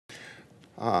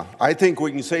I think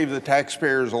we can save the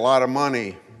taxpayers a lot of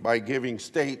money by giving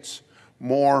states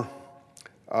more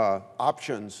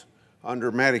options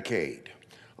under Medicaid.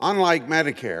 Unlike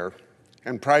Medicare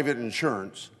and private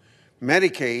insurance,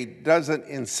 Medicaid doesn't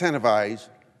incentivize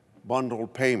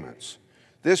bundled payments.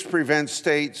 This prevents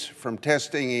states from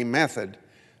testing a method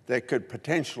that could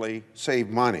potentially save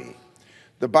money.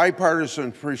 The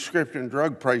bipartisan prescription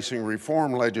drug pricing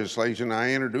reform legislation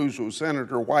I introduced with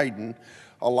Senator Wyden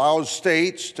allows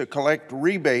states to collect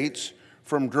rebates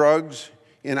from drugs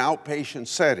in outpatient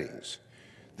settings.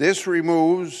 This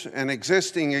removes an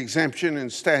existing exemption in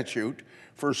statute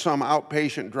for some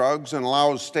outpatient drugs and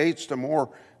allows states to more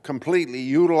completely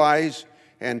utilize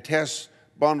and test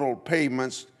bundled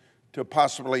payments to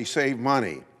possibly save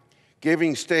money.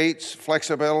 Giving states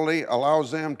flexibility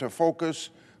allows them to focus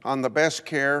on the best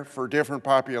care for different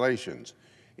populations.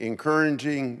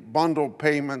 Encouraging bundled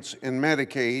payments in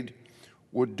Medicaid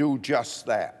would do just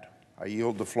that. I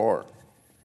yield the floor.